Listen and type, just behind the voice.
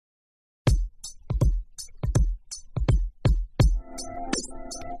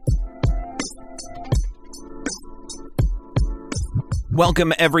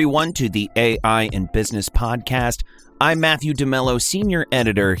Welcome, everyone, to the AI in Business podcast. I'm Matthew DeMello, Senior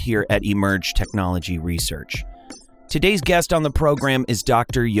Editor here at Emerj Technology Research. Today's guest on the program is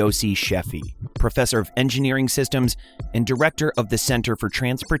Dr. Yossi Sheffi, Professor of Engineering Systems and Director of the Center for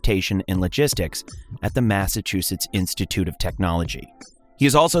Transportation and Logistics at the Massachusetts Institute of Technology. He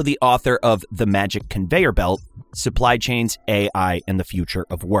is also the author of The Magic Conveyor Belt, Supply Chains, AI, and the Future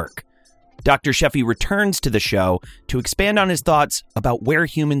of Work. Dr. Sheffi returns to the show to expand on his thoughts about where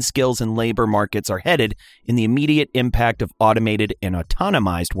human skills and labor markets are headed in the immediate impact of automated and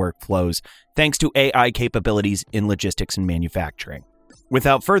autonomized workflows thanks to AI capabilities in logistics and manufacturing.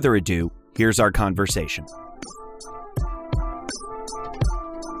 Without further ado, here's our conversation.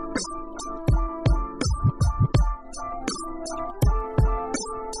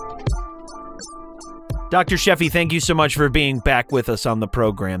 Dr. Sheffi, thank you so much for being back with us on the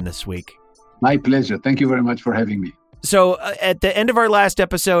program this week. My pleasure. Thank you very much for having me. So at the end of our last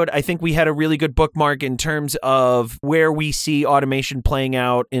episode, I think we had a really good bookmark in terms of where we see automation playing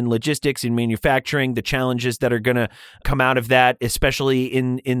out in logistics and manufacturing, the challenges that are going to come out of that, especially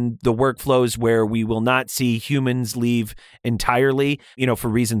in the workflows where we will not see humans leave entirely, for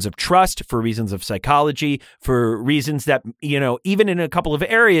reasons of trust, for reasons of psychology, for reasons that, even in a couple of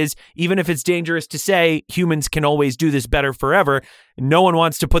areas, even if it's dangerous to say humans can always do this better forever, no one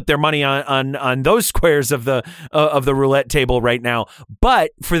wants to put their money on those squares of the roulette table right now.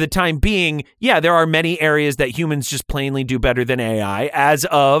 But for the time being, there are many areas that humans just plainly do better than AI. As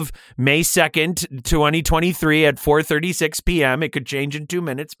of May 2nd, 2023 at 4:36 p.m., it could change in 2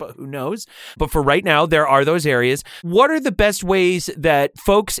 minutes, but who knows? But for right now, there are those areas. What are the best ways that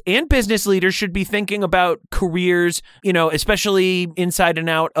folks and business leaders should be thinking about careers, especially inside and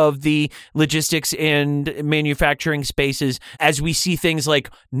out of the logistics and manufacturing spaces, as we see things like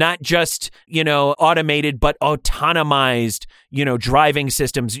not just, automated, but autonomized, driving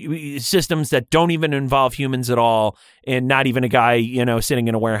systems that don't even involve humans at all, and not even a guy, sitting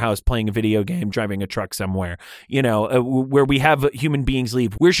in a warehouse playing a video game, driving a truck somewhere, where we have human beings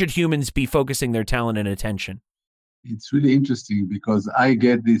leave. Where should humans be focusing their talent and attention? It's really interesting because I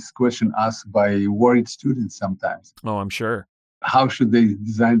get this question asked by worried students sometimes. Oh, I'm sure. How should they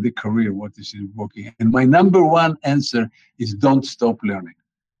design the career? What is it working? And my number one answer is don't stop learning.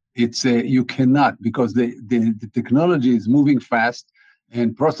 It's you cannot, because the technology is moving fast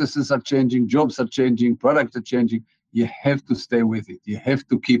and processes are changing, jobs are changing, products are changing. You have to stay with it. You have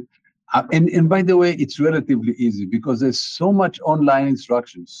to keep up. And by the way, it's relatively easy because there's so much online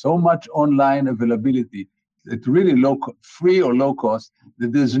instruction, so much online availability that really free or low cost,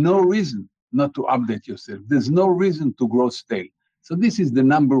 that there's no reason not to update yourself. There's no reason to grow stale. So this is the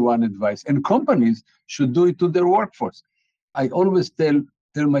number one advice. And companies should do it to their workforce. I always tell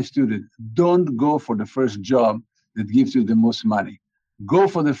my students, don't go for the first job that gives you the most money. Go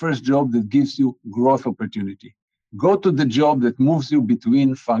for the first job that gives you growth opportunity. Go to the job that moves you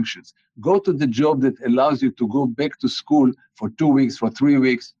between functions. Go to the job that allows you to go back to school for 2 weeks, for 3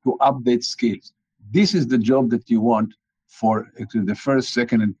 weeks to update skills. This is the job that you want for actually the first,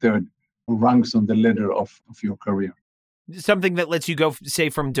 second, and third ranks on the ladder of your career. Something that lets you go, say,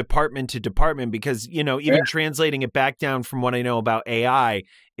 from department to department, because, even translating it back down from what I know about AI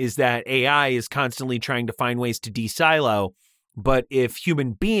is that AI is constantly trying to find ways to de-silo. But if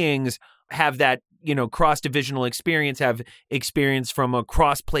human beings have that, cross-divisional experience, have experience from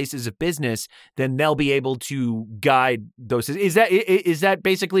across places of business, then they'll be able to guide those. Is that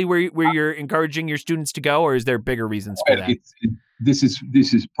basically where you're encouraging your students to go, or is there bigger reasons for that? This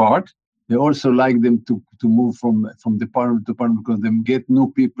is part. They also like them to move from department to department because they get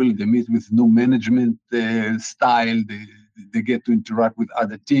new people, they meet with new management style, they get to interact with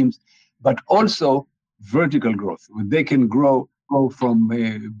other teams, but also vertical growth, where they can grow from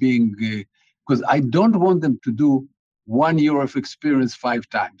being, because I don't want them to do 1 year of experience 5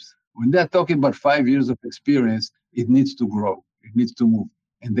 times. When they're talking about 5 years of experience, it needs to grow, it needs to move.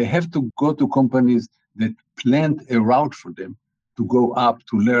 And they have to go to companies that planned a route for them to go up,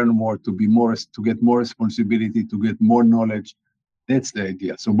 to learn more, to get more responsibility, to get more knowledge. That's the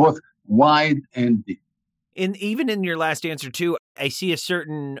idea. So both wide and deep. And even in your last answer too, I see a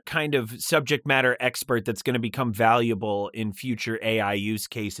certain kind of subject matter expert that's going to become valuable in future AI use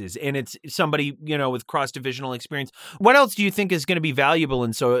cases. And it's somebody, with cross-divisional experience. What else do you think is going to be valuable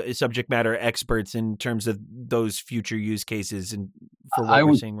in subject matter experts in terms of those future use cases and for what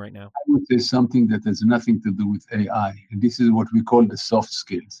we're seeing right now? I would say something that has nothing to do with AI. And this is what we call the soft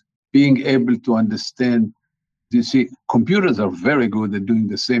skills. Being able to understand, you see, computers are very good at doing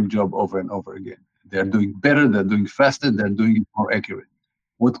the same job over and over again. They're doing better, they're doing faster, they're doing it more accurate.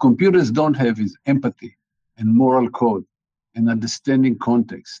 What computers don't have is empathy and moral code and understanding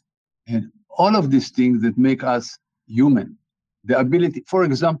context. And all of these things that make us human. The ability, for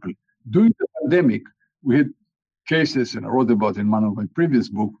example, during the pandemic, we had cases, and I wrote about in one of my previous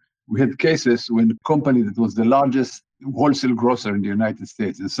books, we had cases when a company that was the largest wholesale grocer in the United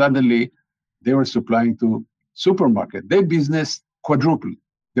States, and suddenly they were supplying to supermarket. Their business quadrupled.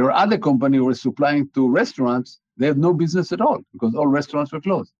 There were other companies who were supplying to restaurants. They had no business at all because all restaurants were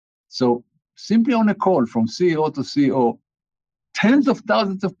closed. So simply on a call from CEO to CEO, tens of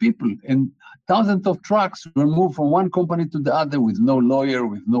thousands of people and thousands of trucks were moved from one company to the other with no lawyer,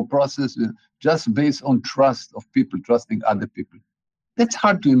 with no process, just based on trust of people, trusting other people. That's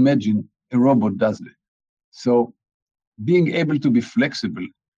hard to imagine a robot does it. So being able to be flexible,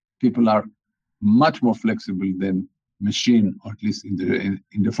 people are much more flexible than machine, or at least in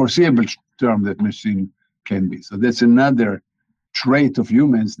the foreseeable term that machine can be. So that's another trait of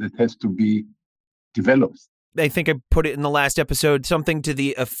humans that has to be developed. I think I put it in the last episode, something to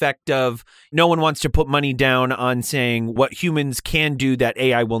the effect of no one wants to put money down on saying what humans can do that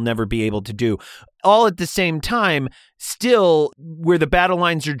AI will never be able to do. All at the same time, still where the battle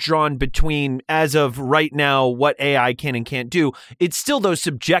lines are drawn between, as of right now, what AI can and can't do, it's still those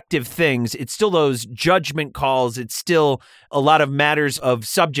subjective things. It's still those judgment calls. It's still a lot of matters of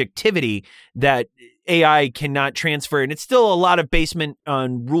subjectivity that AI cannot transfer. And it's still a lot of basement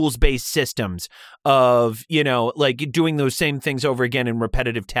on rules-based systems of, like doing those same things over again in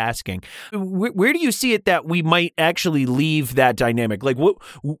repetitive tasking. Where do you see it that we might actually leave that dynamic? Like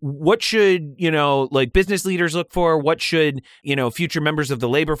what should, like business leaders look for? What should, future members of the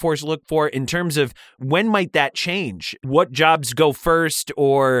labor force look for in terms of when might that change? What jobs go first,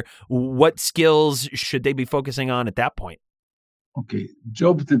 or what skills should they be focusing on at that point? Okay,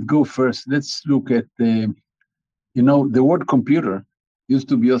 jobs that go first. Let's look at the word computer used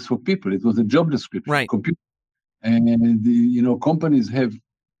to be used for people. It was a job description. Right. Computer. And companies have,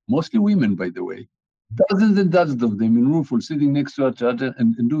 mostly women, by the way, dozens and dozens of them in room full, sitting next to each other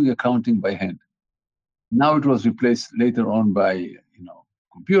and doing accounting by hand. Now it was replaced later on by,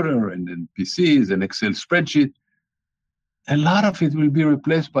 computer and then PCs and Excel spreadsheet. A lot of it will be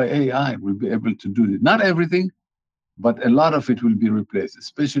replaced by AI. We'll be able to do it. Not everything, but a lot of it will be replaced,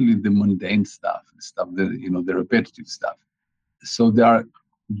 especially the mundane stuff, the repetitive stuff. So there are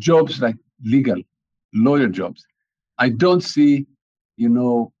jobs like legal, lawyer jobs. I don't see,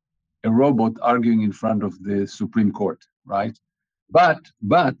 a robot arguing in front of the Supreme Court, right? But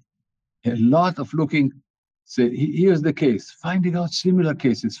a lot of looking, say, here's the case, finding out similar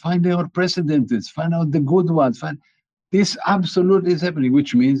cases, finding out precedents, find out the good ones. This absolutely is happening,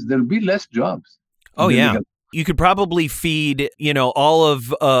 which means there'll be less jobs. Oh, yeah. You could probably feed, all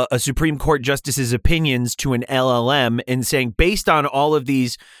of a Supreme Court justice's opinions to an LLM and saying, based on all of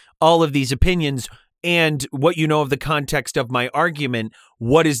these opinions and what you know of the context of my argument,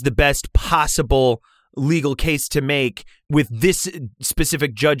 what is the best possible legal case to make with this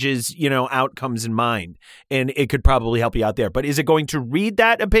specific judge's, outcomes in mind. And it could probably help you out there. But is it going to read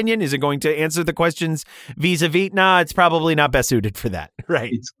that opinion? Is it going to answer the questions vis-a-vis? Nah, it's probably not best suited for that.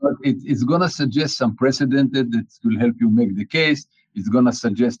 Right. It's going to suggest some precedent that will help you make the case. It's going to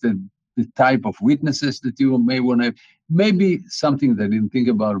suggest the type of witnesses that you may want to, maybe something that I didn't think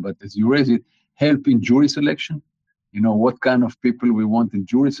about, but as you raise it, help in jury selection. What kind of people we want in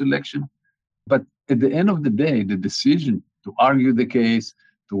jury selection. But at the end of the day, the decision to argue the case,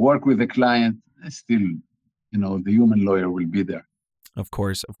 to work with the client, still, the human lawyer will be there. Of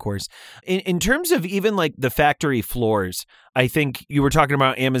course. In terms of even like the factory floors, I think you were talking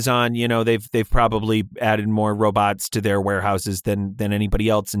about Amazon. They've probably added more robots to their warehouses than anybody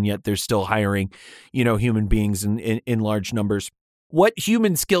else, and yet they're still hiring, human beings in large numbers. What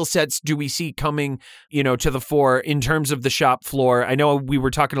human skill sets do we see coming, to the fore in terms of the shop floor? I know we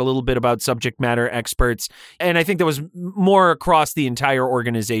were talking a little bit about subject matter experts, and I think there was more across the entire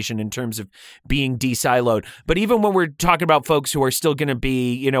organization in terms of being de-siloed. But even when we're talking about folks who are still going to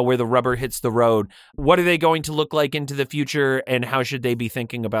be, where the rubber hits the road, what are they going to look like into the future, and how should they be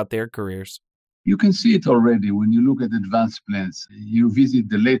thinking about their careers? You can see it already when you look at advanced plants. You visit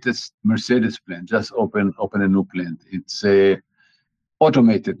the latest Mercedes plant, just open a new plant. It's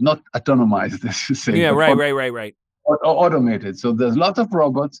automated, not autonomized, as you say. Yeah, right. Automated. So there's lots of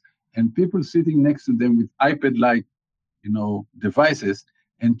robots and people sitting next to them with iPad-like, devices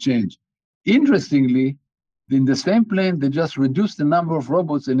and change. Interestingly, in the same plane, they just reduced the number of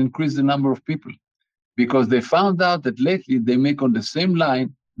robots and increased the number of people because they found out that lately they make on the same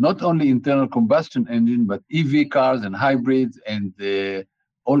line not only internal combustion engine, but EV cars and hybrids and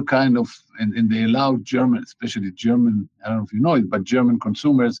all kind of, and they allow especially German, I don't know if you know it, but German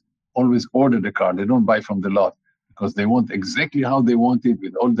consumers always order the car. They don't buy from the lot. because they want exactly how they want it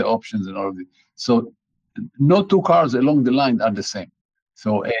with all the options and all of it. So no two cars along the line are the same.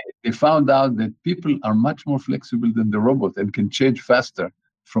 So they found out that people are much more flexible than the robot and can change faster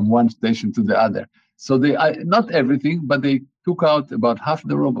from one station to the other. So they not everything, but they took out about half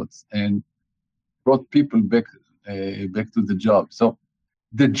the robots and brought people back to the job. So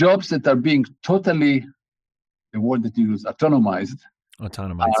the jobs that are being totally, the word that you use, autonomized.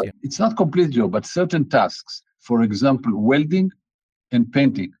 Autonomized. It's not complete job, but certain tasks. For example, welding and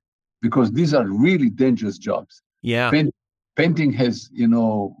painting, because these are really dangerous jobs. Yeah. Painting has,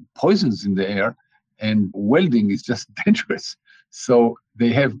 poisons in the air, and welding is just dangerous. So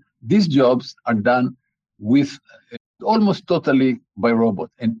these jobs are done with almost totally by robot.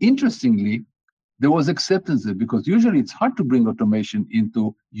 And interestingly, there was acceptance there, because usually it's hard to bring automation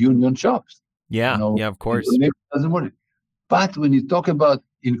into union shops. Yeah, of course. It doesn't work. But when you talk about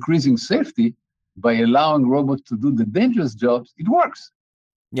increasing safety by allowing robots to do the dangerous jobs, it works.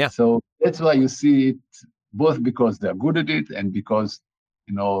 Yeah. So that's why you see it, both because they're good at it and because,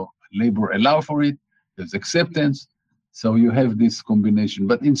 labor allow for it. There's acceptance. So you have this combination.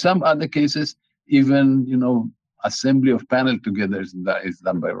 But in some other cases, even, assembly of panel together is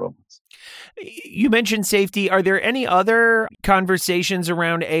done by robots. You mentioned safety. Are there any other conversations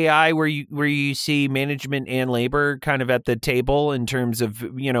around AI where you see management and labor kind of at the table in terms of,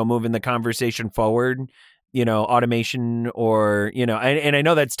 moving the conversation forward, automation or, and I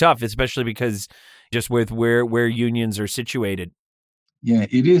know that's tough, especially because just with where unions are situated. Yeah,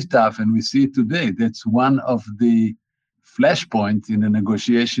 it is tough. And we see it today. That's one of the flashpoints in the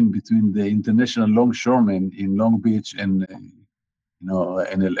negotiation between the international longshoremen in Long Beach and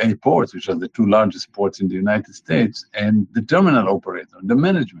and LA ports, which are the two largest ports in the United States, and the terminal operator, the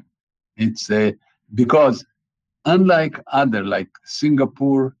management. It's because unlike other, like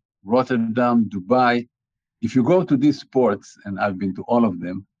Singapore, Rotterdam, Dubai, if you go to these ports, and I've been to all of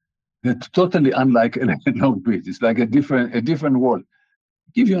them, they're totally unlike Long Beach. It's like a different world.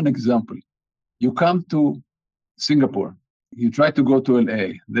 I'll give you an example. You come to Singapore, you try to go to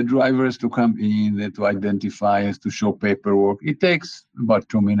LA, the drivers to come in, they to identify us, to show paperwork. It takes about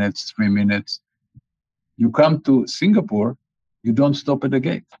 2 minutes, 3 minutes. You come to Singapore, you don't stop at the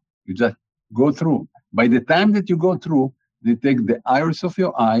gate. You just go through. By the time that you go through, they take the iris of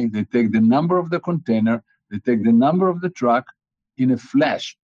your eye, they take the number of the container, they take the number of the truck in a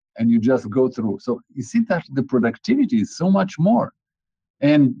flash, and you just go through. So you see that the productivity is so much more.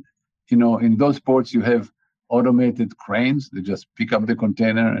 And, in those ports, you have automated cranes. They just pick up the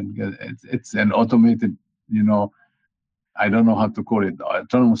container, and it's an automated, I don't know how to call it,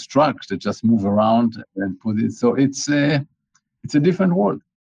 autonomous trucks that just move around and put it. So it's a different world.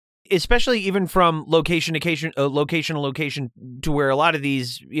 Especially even from location to location to where a lot of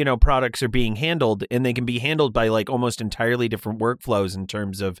these, products are being handled, and they can be handled by like almost entirely different workflows in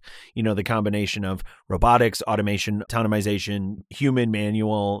terms of, the combination of robotics, automation, autonomization, human,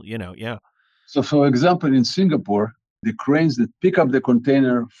 manual, yeah. So, for example, in Singapore, the cranes that pick up the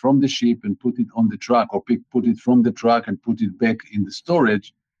container from the ship and put it on the truck, or put it from the truck and put it back in the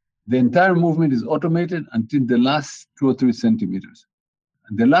storage, the entire movement is automated until the last 2 or 3 centimeters.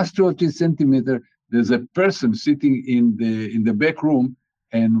 And the last 2 or 3 centimeters, there's a person sitting in the back room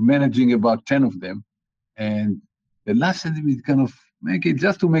and managing about 10 of them. And the last centimeter kind of make it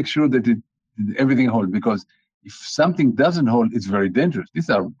just to make sure that everything holds, because if something doesn't hold, it's very dangerous. These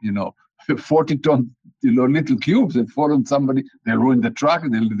are, 40-ton, little cubes that fall on somebody. They'll ruin the truck.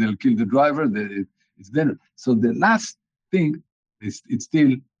 They'll kill the driver. It's dangerous. So the last thing is it's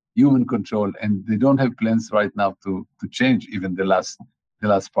still human control, and they don't have plans right now to change even the last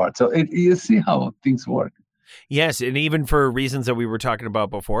part. So you see how things work. Yes, and even for reasons that we were talking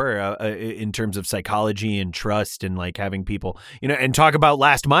about before, in terms of psychology and trust, and like having people, and talk about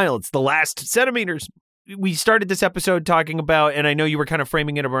last mile. It's the last centimeters. We started this episode talking about, and I know you were kind of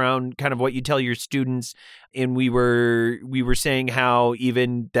framing it around kind of what you tell your students, and we were saying how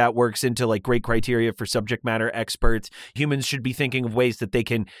even that works into like great criteria for subject matter experts. Humans should be thinking of ways that they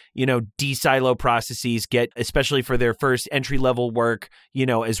can, de-silo processes, get, especially for their first entry level work,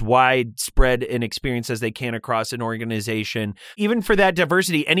 as widespread an experience as they can across an organization. Even for that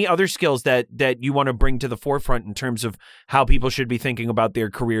diversity, any other skills that you want to bring to the forefront in terms of how people should be thinking about their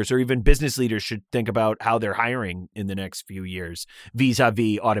careers, or even business leaders should think about how they're hiring in the next few years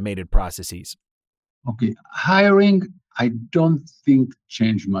vis-a-vis automated processes? Okay, hiring, I don't think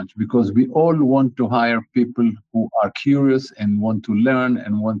changed much, because we all want to hire people who are curious and want to learn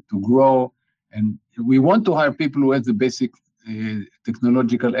and want to grow. And we want to hire people who have the basic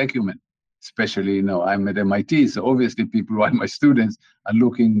technological acumen, especially, I'm at MIT. So obviously people who are my students are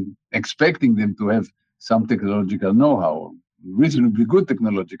expecting them to have some technological know-how, reasonably good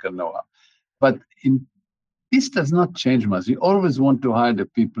technological know-how. But this does not change much. We always want to hire the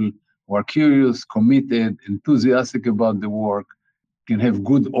people who are curious, committed, enthusiastic about the work, can have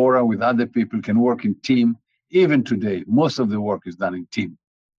good aura with other people, can work in team. Even today, most of the work is done in team,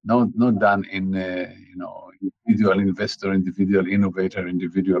 not done in individual investor, individual innovator,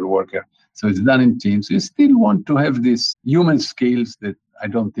 individual worker. So it's done in teams. So you still want to have these human skills that I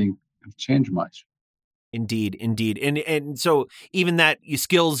don't think have changed much. Indeed. And so even that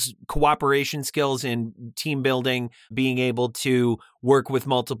skills, cooperation skills and team building, being able to work with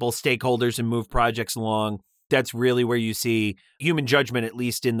multiple stakeholders and move projects along, that's really where you see human judgment, at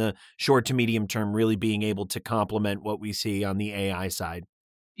least in the short to medium term, really being able to complement what we see on the AI side.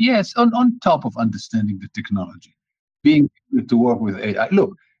 Yes, on top of understanding the technology, being able to work with AI.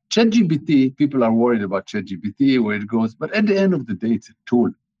 Look, ChatGPT, people are worried about ChatGPT, where it goes, but at the end of the day, it's a tool.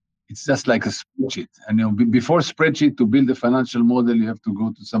 It's just like a spreadsheet. And before spreadsheet, to build a financial model, you have to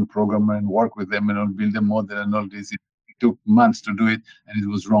go to some programmer and work with them and build a model and all this. It took months to do it, and it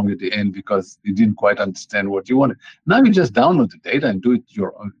was wrong at the end because you didn't quite understand what you wanted. Now you just download the data and do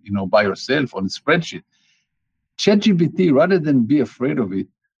it by yourself on a spreadsheet. ChatGPT, rather than be afraid of it,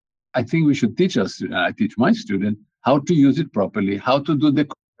 I think we should teach us. I teach my student how to use it properly, how to do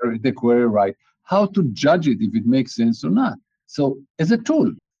the query right, how to judge it if it makes sense or not. So as a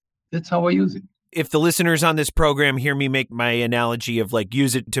tool, that's how I use it. If the listeners on this program hear me make my analogy of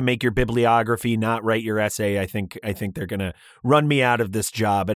use it to make your bibliography, not write your essay, I think they're going to run me out of this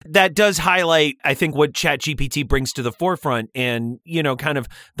job. But that does highlight, I think, what ChatGPT brings to the forefront and, kind of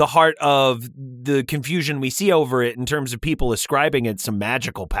the heart of the confusion we see over it in terms of people ascribing it some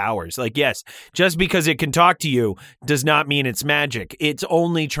magical powers. Yes, just because it can talk to you does not mean it's magic. It's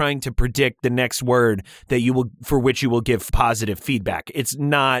only trying to predict the next word for which you will give positive feedback. It's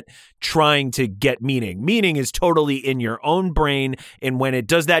not trying to get meaning. Meaning is totally in your own brain. And when it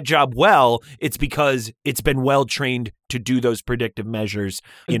does that job well, it's because it's been well trained to do those predictive measures,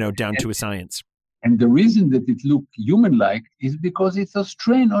 down to a science. And the reason that it looked human-like is because it was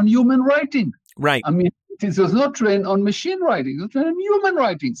trained on human writing. Right. I mean, it was not trained on machine writing. It was trained on human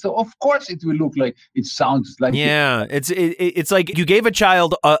writing. So, of course, it will look like it sounds like. Yeah, it's like you gave a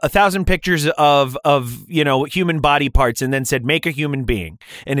child 1,000 pictures of human body parts and then said, make a human being.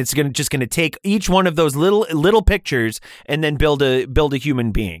 And it's just going to take each one of those little pictures and then build a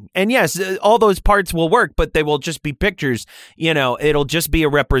human being. And yes, all those parts will work, but they will just be pictures. It'll just be a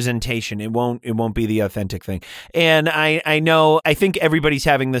representation. It won't be the authentic thing. And I think everybody's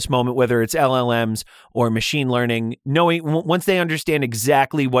having this moment, whether it's LLMs or machine learning, knowing once they understand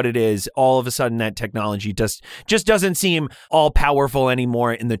exactly what it is, all of a sudden that technology just doesn't seem all powerful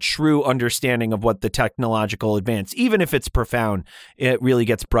anymore in the true understanding of what the technological advance, even if it's profound, it really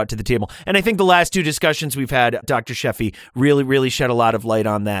gets brought to the table. And I think the last two discussions we've had, Dr. Sheffi, really, really shed a lot of light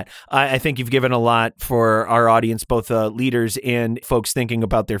on that. I think you've given a lot for our audience, both leaders and folks thinking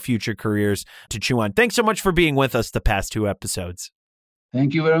about their future careers to chew on. Thanks so much for being with us the past two episodes.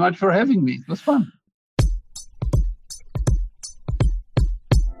 Thank you very much for having me. It was fun.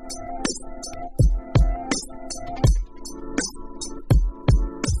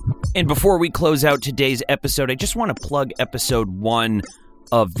 And before we close out today's episode, I just want to plug episode 1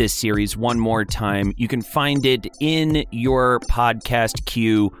 of this series one more time. You can find it in your podcast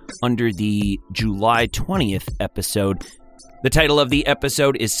queue under the July 20th episode. The title of the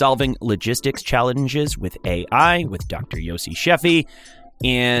episode is Solving Logistics Challenges with AI with Dr. Yossi Sheffi.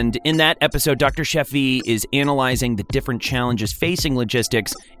 And in that episode, Dr. Sheffi is analyzing the different challenges facing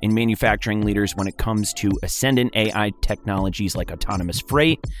logistics and manufacturing leaders when it comes to ascendant AI technologies like autonomous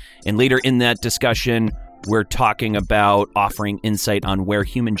freight. And later in that discussion, we're talking about offering insight on where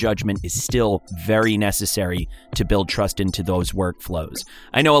human judgment is still very necessary to build trust into those workflows.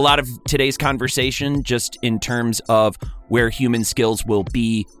 I know a lot of today's conversation, just in terms of where human skills will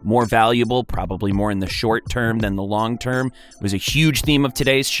be more valuable, probably more in the short term than the long term, was a huge theme of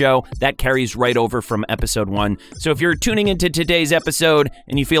today's show. That carries right over from episode 1. So if you're tuning into today's episode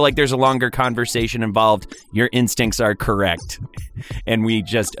and you feel like there's a longer conversation involved, your instincts are correct. And we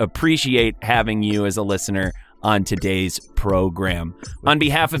just appreciate having you as a listener on today's program. On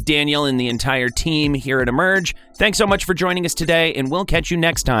behalf of Daniel and the entire team here at Emerj, thanks so much for joining us today, and we'll catch you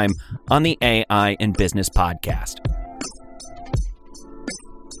next time on the AI and Business Podcast.